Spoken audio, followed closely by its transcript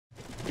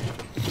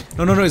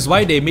No, it's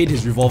why they made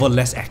his revolver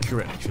less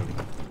accurate, actually.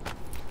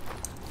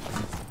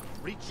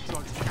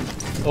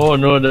 Oh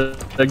no,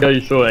 that guy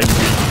is so angry.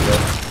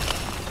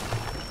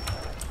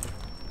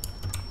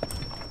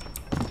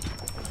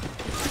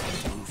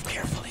 Move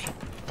carefully.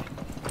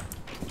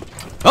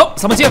 Oh,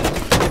 someone's here!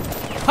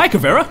 Hi,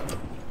 Kavera!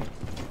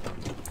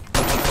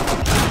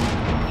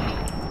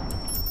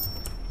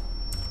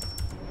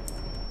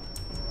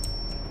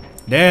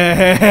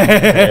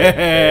 Hey.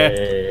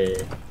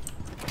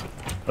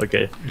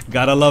 Okay.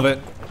 Gotta love it.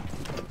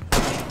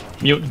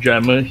 Mute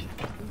jammer.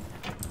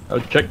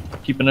 I'll check,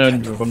 keep an eye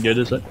on from the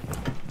other side.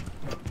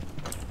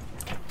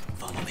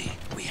 Follow me.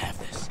 We have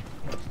this.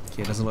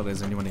 Okay, doesn't look like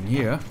there's anyone in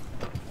here.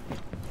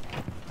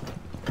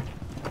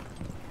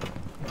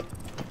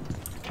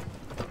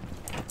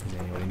 Is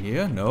there anyone in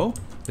here? No.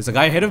 There's a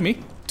guy ahead of me.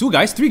 2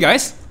 guys, 3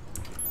 guys.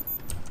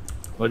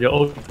 Well, they're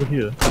all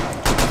here.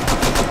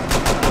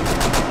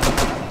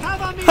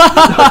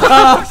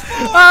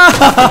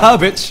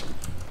 Bitch.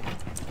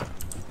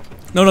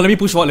 No, let me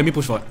push forward,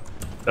 Alright.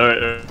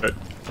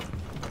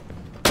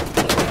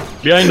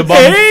 Behind the bomb.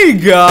 Hey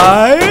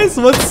guys,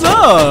 what's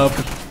up?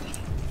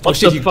 What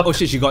the fuck? Oh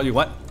shit, she got you,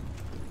 what?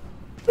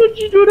 How did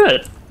you do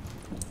that?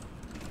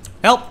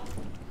 Help!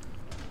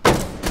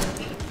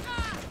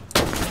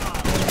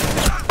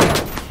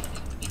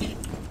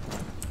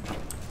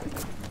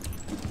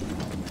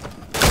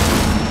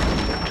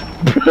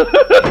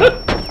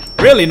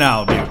 Really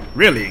now, dude,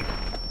 really?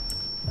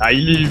 I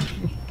leave.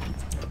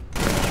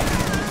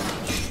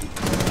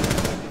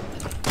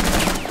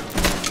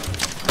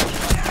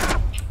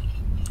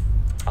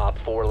 Op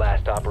 4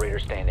 last operator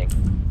standing.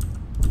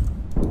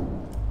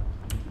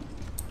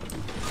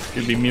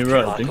 Should be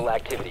Mira, I think. Hostile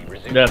activity.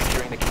 Resume Yeah.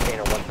 securing the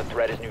container once the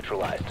threat is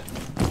neutralized.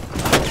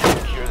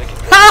 Secure the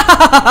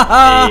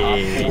container.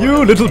 Hey.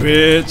 You little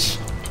bitch!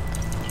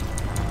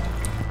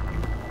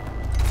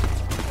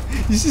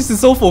 She's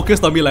just so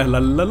focused on me, like la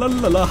la la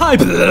la la. Hi.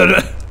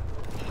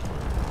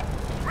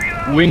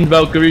 Winged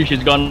Valkyrie,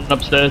 she's gone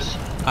upstairs.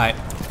 Alright.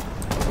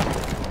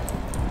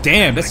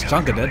 Damn, that's a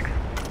chunk of dead.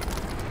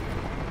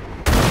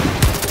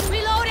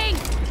 Reloading.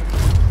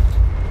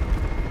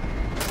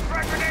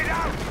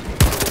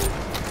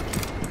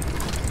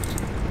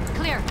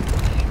 Clear.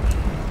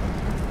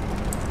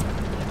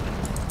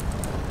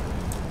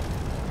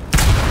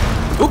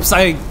 Oops,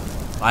 I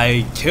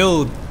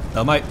killed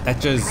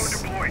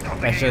Thatcher's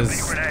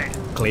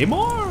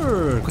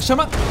Claymore? Question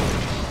mark?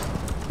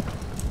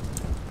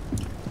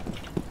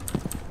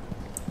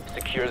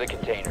 Secure the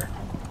container.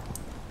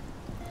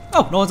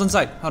 Oh, no one's on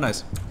site. How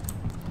nice.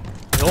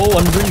 No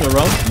wandering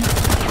around.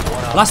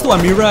 Last 2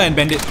 are Mira and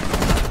Bandit.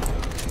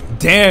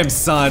 Damn,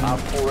 son.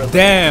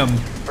 Damn.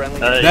 Friendly.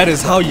 That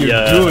is how you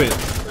do it.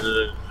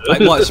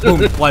 Like, watch.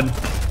 Boom. 1,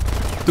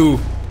 2.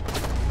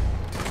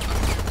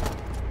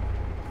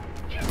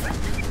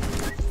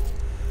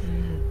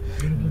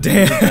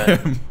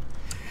 Damn.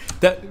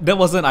 That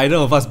wasn't either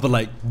of us, but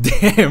like,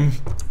 damn.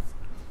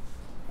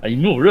 I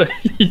know, right?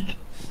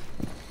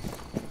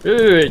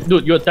 Wait,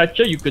 dude, your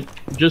Thatcher, you could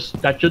just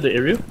Thatcher the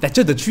area?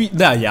 Thatcher the tree.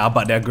 Yeah,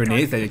 but there are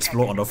grenades that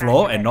explode on the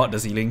floor and not the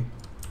ceiling.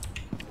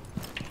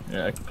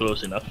 Yeah,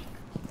 close enough.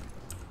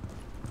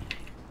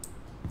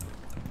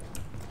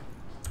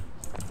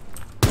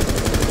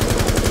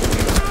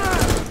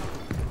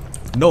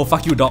 No,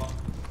 fuck you, dog.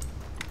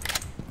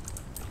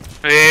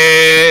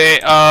 Wait,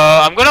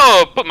 I'm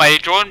gonna put my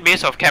drone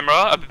base of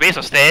camera, base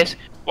of stairs.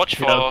 Watch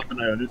for. Yeah, keep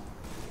an eye on it.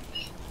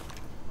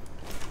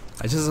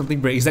 I just something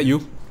break. Is that you?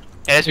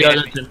 Yeah, that's me. Yeah,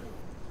 That's that's me. it.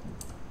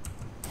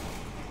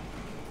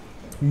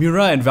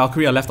 Mira and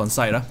Valkyrie are left on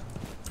site, huh?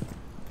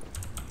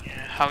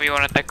 How we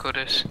wanna tackle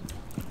this?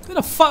 Where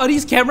the fuck are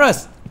these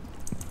cameras?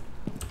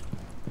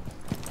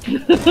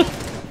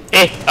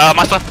 Hey,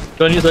 master.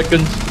 20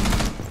 seconds.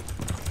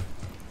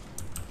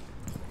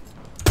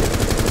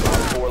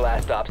 Op 4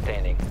 last stop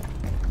standing.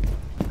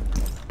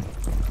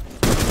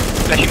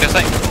 Flashing the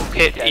side.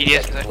 Okay, 10 EDS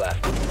seconds inside.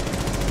 left.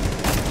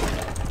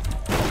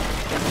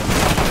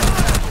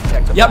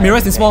 Protect the Yep,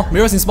 Mira's in biocontainer. small.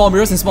 Mira's in small.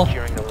 Mira's in small.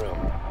 Securing the room.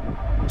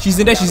 She's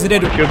in there. She's in there.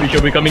 Dude.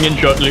 She'll be coming in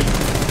shortly.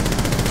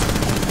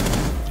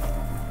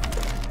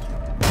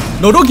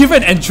 No, don't give her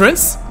an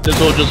entrance. Just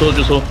hold.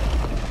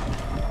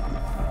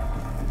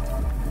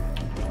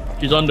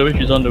 She's on the way,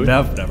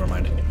 Never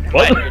mind.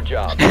 What? Good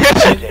job.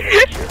 Container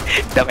secure.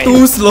 Dumbass.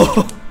 Too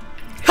slow.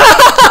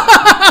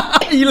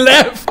 He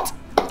left.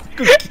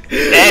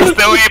 That's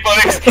the way,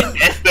 boys.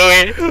 That's the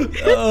way.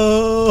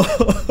 Oh.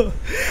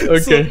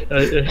 Okay.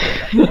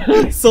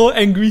 So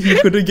angry he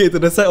couldn't get to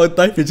the site on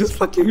time. He just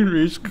fucking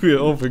rage quit.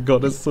 Oh my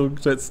god, that's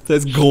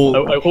gold.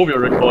 I hope you're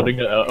recording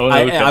it.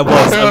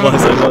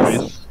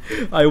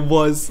 I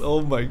was.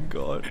 Oh my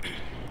god.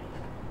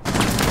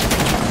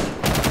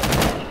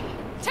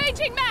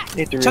 Changing map.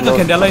 Chuck a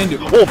candela in,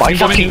 dude. Oh my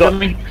fucking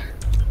god.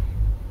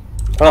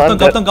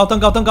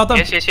 Gautam.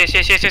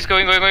 Yes,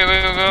 going. No,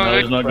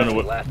 it's not gonna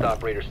work. Last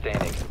operator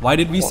standing. Why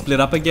did we split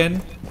up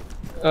again?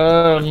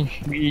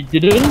 We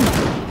didn't.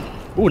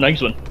 Oh,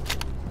 nice one.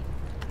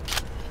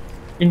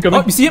 Incoming.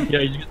 Oh, you see him? Yeah,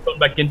 he's just come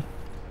back in.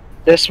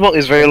 Their smoke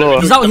is very low.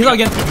 He's out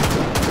again.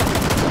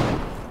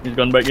 He's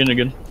gone back in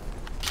again.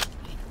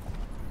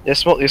 Yeah,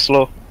 smoke is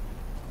slow.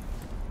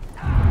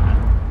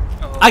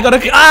 I got a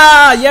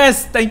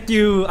yes, thank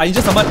you. I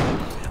just someone.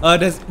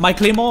 There's my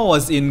claymore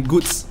was in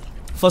goods,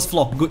 first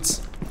floor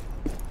goods.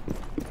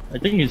 I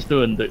think he's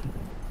still in the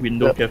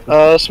window.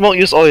 Careful. Smoke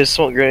use all his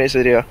smoke grenades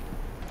area.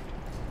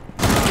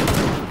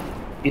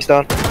 He's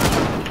down.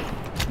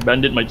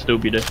 Bandit might still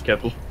be there.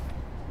 Careful.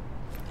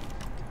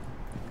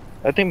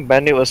 I think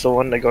Bandit was the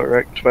one that got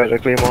wrecked by the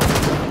claymore.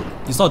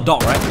 You saw a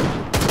dog, right?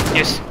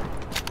 Yes.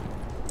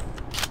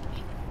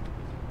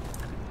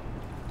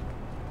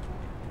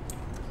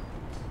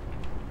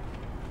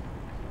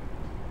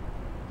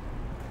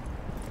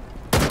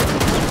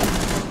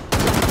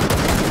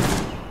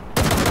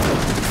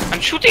 I'm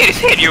shooting at his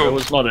head, That yo.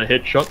 was not a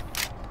headshot.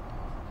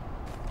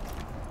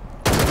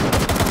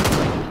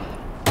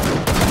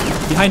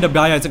 Behind the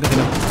guy, it's a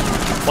container.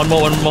 One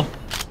more.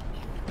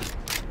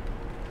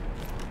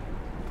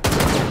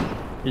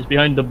 He's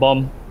behind the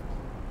bomb.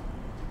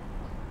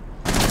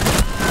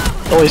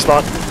 Oh, he's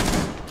not.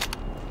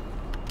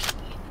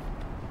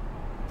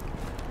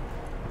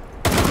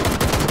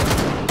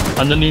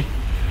 Underneath.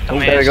 Oh,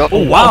 there you go.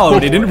 Oh wow,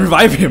 they didn't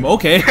revive him.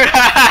 Okay.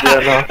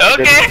 Yeah, no.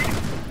 Okay.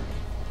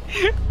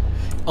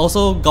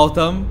 Also,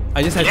 Gautam,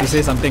 I just had to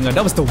say something.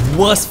 That was the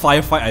worst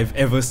firefight I've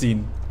ever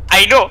seen.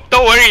 I know.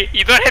 Don't worry.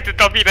 You don't have to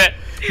tell me that.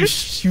 You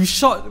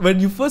shot when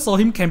you first saw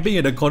him camping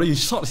in the corner. You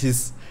shot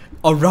his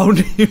around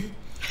him.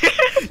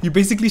 You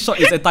basically shot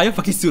his entire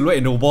fucking silhouette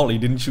in the wall. You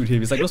didn't shoot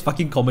him. It's like those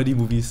fucking comedy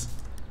movies.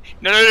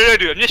 No,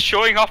 dude. I'm just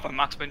showing off my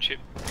marksmanship.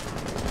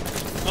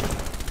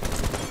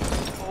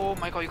 Oh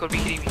my god, you gotta be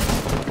kidding me.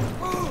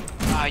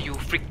 Are you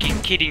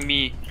freaking kidding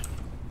me?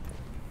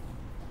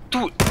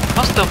 Dude,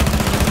 what's the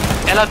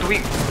Ella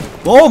doing?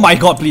 Oh my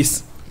god,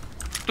 please.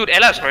 Dude,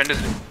 Ella is horrendous.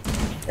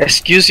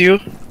 Excuse you?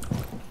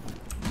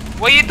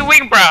 What are you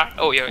doing, bruh?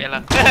 Oh, yeah,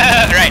 Ella.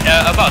 Right,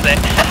 about that.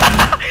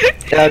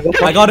 Yeah, go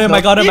for I got him.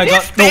 I got him. I You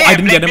got. just No, stay I at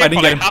didn't get him. I Blackbeard didn't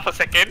for get like him. half a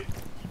second.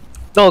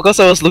 No, because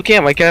I was looking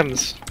at my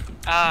cams.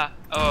 Ah,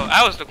 oh,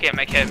 I was looking at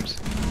my cams.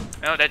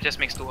 Well, that just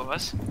makes two of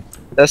us.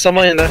 There's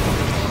someone in there.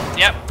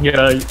 Yep.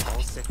 Yeah.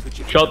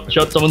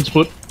 Shot someone's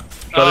foot.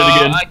 Shot it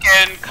again. I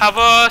can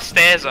cover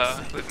stairs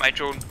with my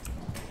drone.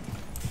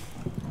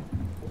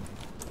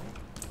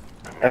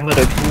 I heard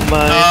a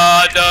Guma.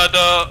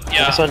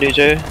 Yeah. This one,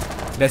 DJ.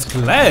 That's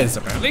Glass,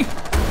 apparently.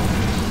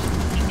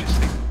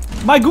 Interesting.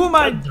 My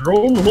Guma! That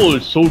drone hole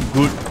is so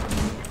good.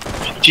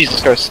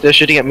 Jesus Christ, they're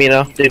shooting at me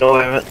now. They know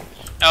where I'm at.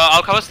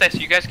 I'll cover stairs,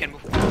 you guys can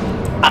move.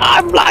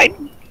 I'm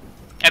blind!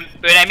 And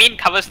when I mean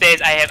cover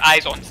stairs, I have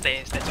eyes on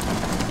stairs, that's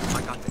all.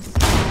 I got this.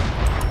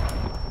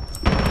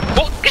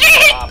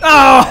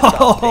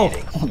 Oh!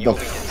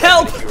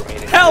 Help!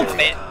 Help!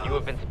 You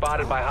have been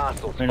spotted by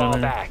hostiles. No.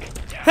 Fall back.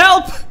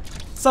 Help!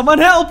 Someone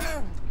help!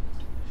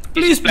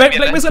 Please,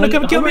 Blackbeard's gonna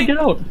come kill me. Get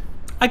out.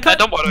 I can't.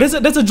 don't bother.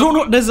 There's a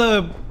drone. There's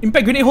a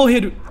impact grenade hole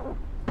here, dude.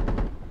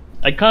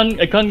 I can't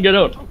get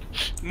out.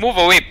 Move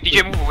away,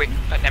 DJ, move away.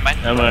 Never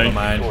mind. Never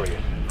mind.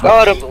 Victorious.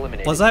 Got him!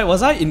 Eliminated.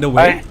 Was I in the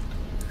way?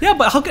 Yeah,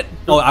 but how could?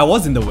 Oh, I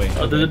was in the way.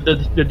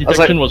 The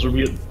detection was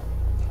weird.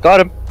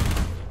 Got him!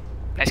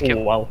 Nice Oh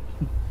kill. wow.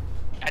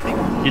 I think.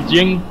 It's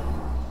Ying.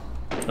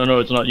 No,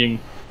 it's not Ying.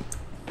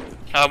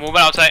 Movement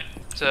outside.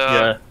 So,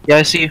 Yeah. Yeah,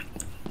 I see you.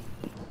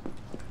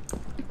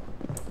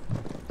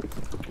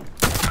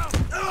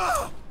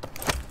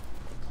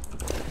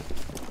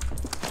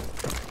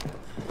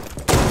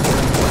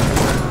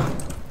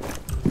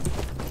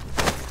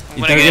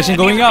 Interrogation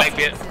going up.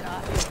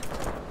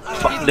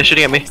 Fuck, they're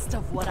shooting at me.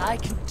 Of what I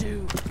can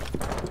do.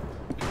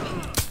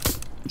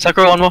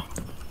 Sakura, one more.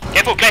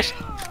 Careful, Clash.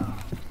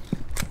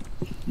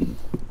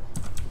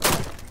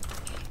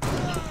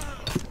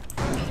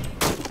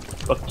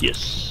 Fuck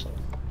yes.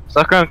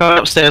 Sakura, I'm coming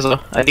upstairs though.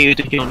 I need you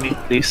to heal me,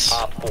 please.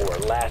 Op 4,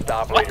 last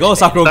operator. Go,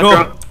 Sakura,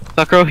 go.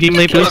 Sakura, heal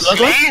me, please.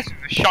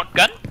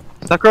 Shotgun.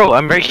 Sakura,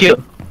 I'm very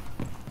healed.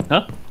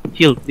 Huh?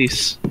 Heal,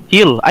 please.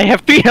 Heal. I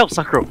have 3 health,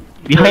 Sakura.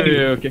 Behind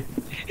you. Okay.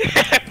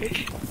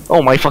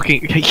 Oh my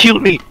fucking. Heal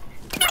me.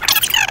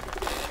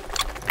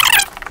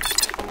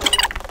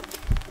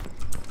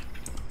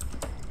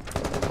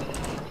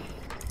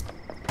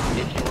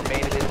 If you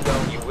remain in this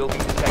zone, you will be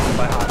detected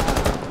by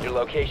hostiles. Your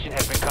location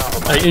has been I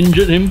compromised.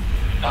 injured him.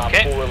 Op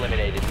Okay. 4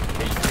 eliminated.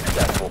 Mission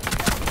successful.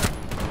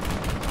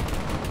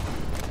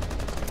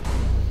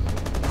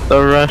 The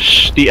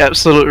rush. The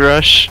absolute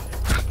rush.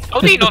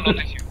 Oh, they don't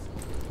notice you.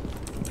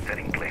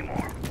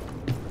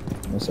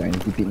 Masuk yang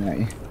titik nak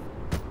ni.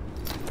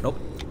 Nope.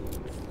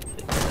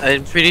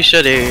 I'm pretty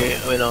sure they.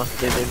 Oh no,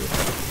 they.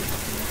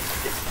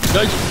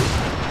 Guys,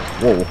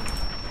 Whoa.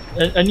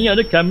 any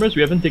other cameras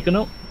we haven't taken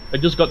out? I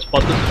just got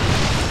spotted.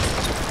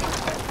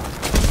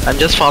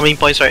 I'm just farming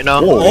points right now.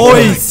 Whoa.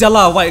 Oi,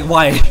 Siala,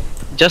 why?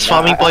 Just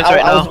farming points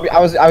right now. I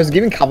was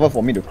giving cover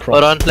for me to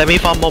cross. Hold on, let me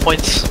farm more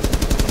points.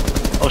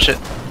 Oh shit.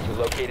 You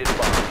located a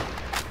bomb.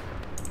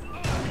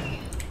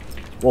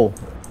 Whoa.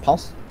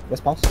 Pulse?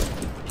 Where's pulse?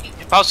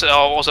 Pulse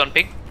was on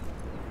ping.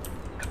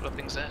 Couple of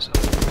things there, so.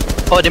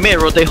 Oh, they made a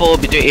rotate hole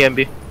between A and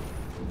B.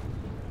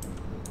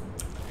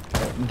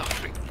 The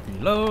frick?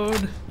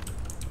 Reload.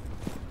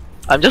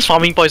 I'm just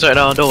farming points right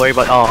now. Don't worry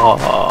about.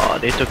 Oh,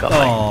 they took out.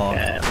 Oh. Like,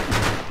 damn.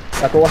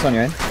 Sakura, what's on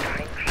your end?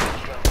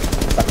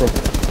 Sakura.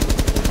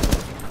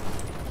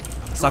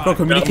 Sakura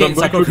communicate. I'm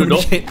going Sakura through the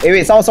door. communicate. Hey,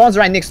 wait, someone's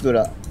right next to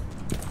the.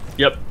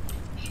 Yep.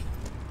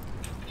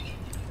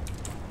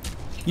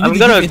 You I'm need,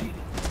 gonna-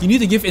 you need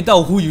to give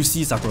intel who you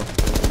see, Sakura.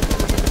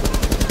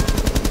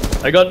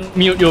 I got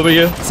mute over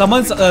here.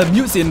 Someone's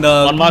mutes in the.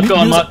 On marker,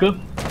 on marker.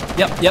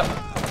 Yep, yep.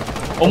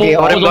 Almost, Okay,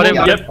 almost, got him, almost, got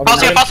him. yep. Okay,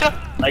 Pass here, pass here.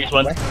 Nice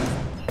one. Where?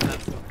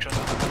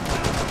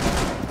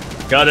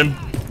 Got him.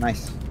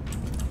 Nice.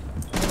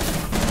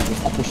 Okay,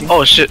 stop pushing.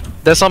 Oh shit.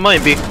 There's someone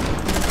in B.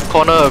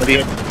 Corner of B.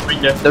 Right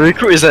there. The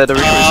recruit is there. The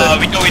recruit is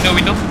there.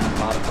 Window.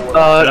 Op 4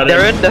 Got him.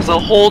 Darren, there's a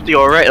hole to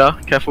your right.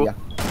 Careful. Yeah.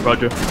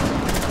 Roger. Fuck?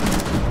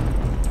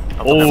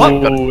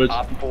 Oh, it's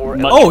Op 4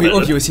 much Oh,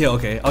 better. he was here.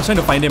 Okay, I was trying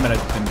to find him I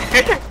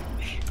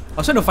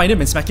was trying to find him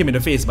and smack him in the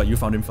face, but you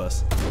found him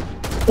first.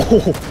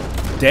 Oh,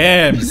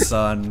 Damn,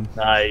 son.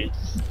 Nice.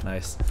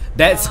 Nice.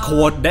 That's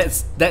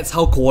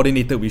how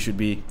coordinated we should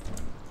be.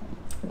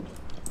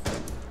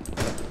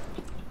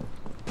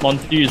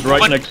 Monty is right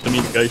What? next to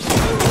me, guys.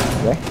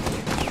 where?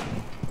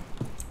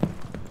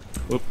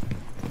 Oop.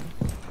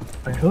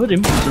 I heard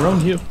him. He's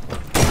around here.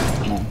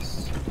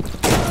 Nice.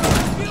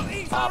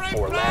 Op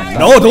 4 last.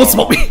 No, don't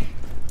smoke me.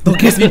 Don't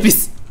kiss me,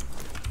 please.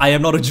 I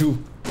am not a Jew.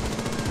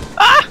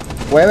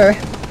 Where?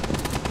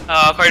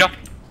 Corridor.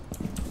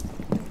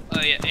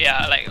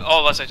 Yeah, like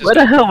all of us are just. Where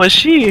the hell was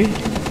she?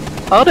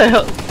 How the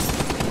hell?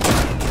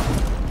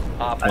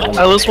 Op 4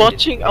 I was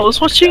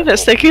watching that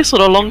staircase for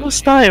the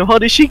longest time. How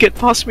did she get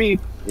past me?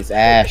 It's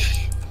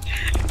Ash.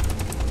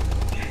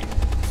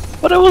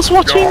 But I was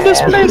watching this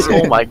place.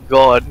 Oh my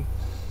god.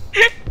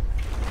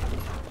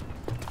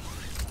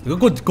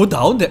 Go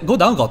down,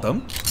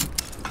 Gotham.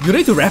 You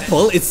ready to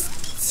raffle?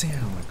 It's. Oh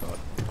my god.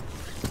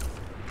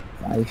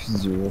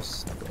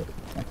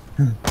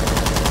 507.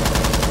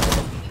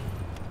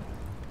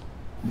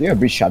 Do you have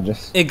breach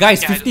charges? Hey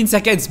guys, Yeah, 15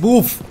 seconds,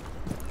 move!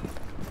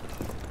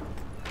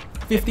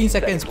 15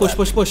 seconds,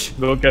 push.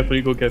 Go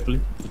carefully, go carefully.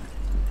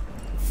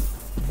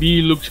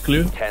 B looks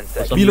clear. 10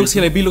 seconds. B looks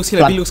clear, B is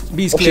Plant.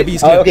 clear, B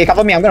is Oh, clear. okay,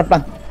 cover me. I'm gonna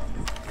plant.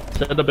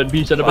 Set up at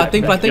B, set up at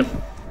B. Planting.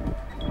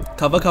 Yep.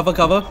 Cover. I'm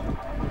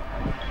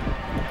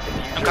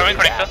covering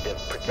connector. Active,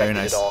 protected Very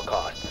nice. at all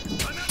costs.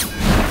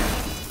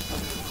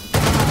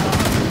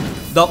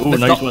 Dog, Oh, let's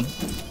nice dog. one.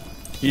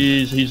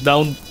 He's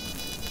down.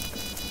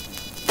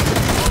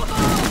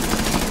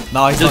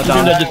 No, he's Just not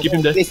keep him there, down. just keep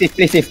him there.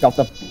 Play safe,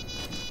 doctor.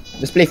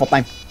 Just play for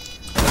time.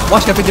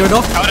 Watch cafeteria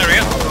door. Cover the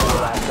rear.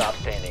 Last stop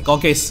standing.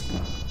 Gone case.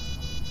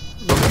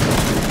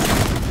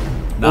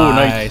 Oh,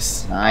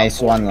 nice. Nice.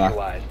 Nice one lah.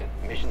 Neutralized.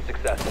 Mission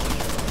successful.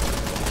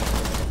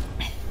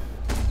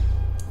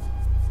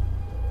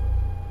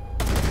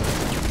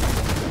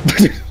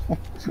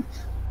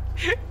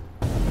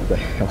 What the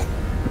hell?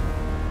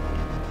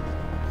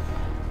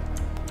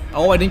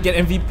 Oh, I didn't get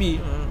MVP.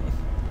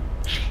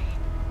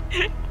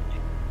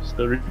 It's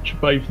the rich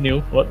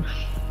 5-0. What?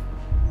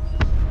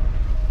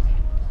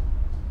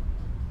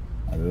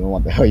 I don't know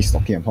what the hell he's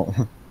talking about.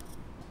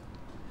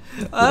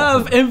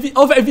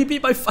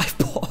 MVP by 5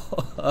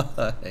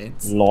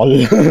 points.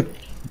 Lol.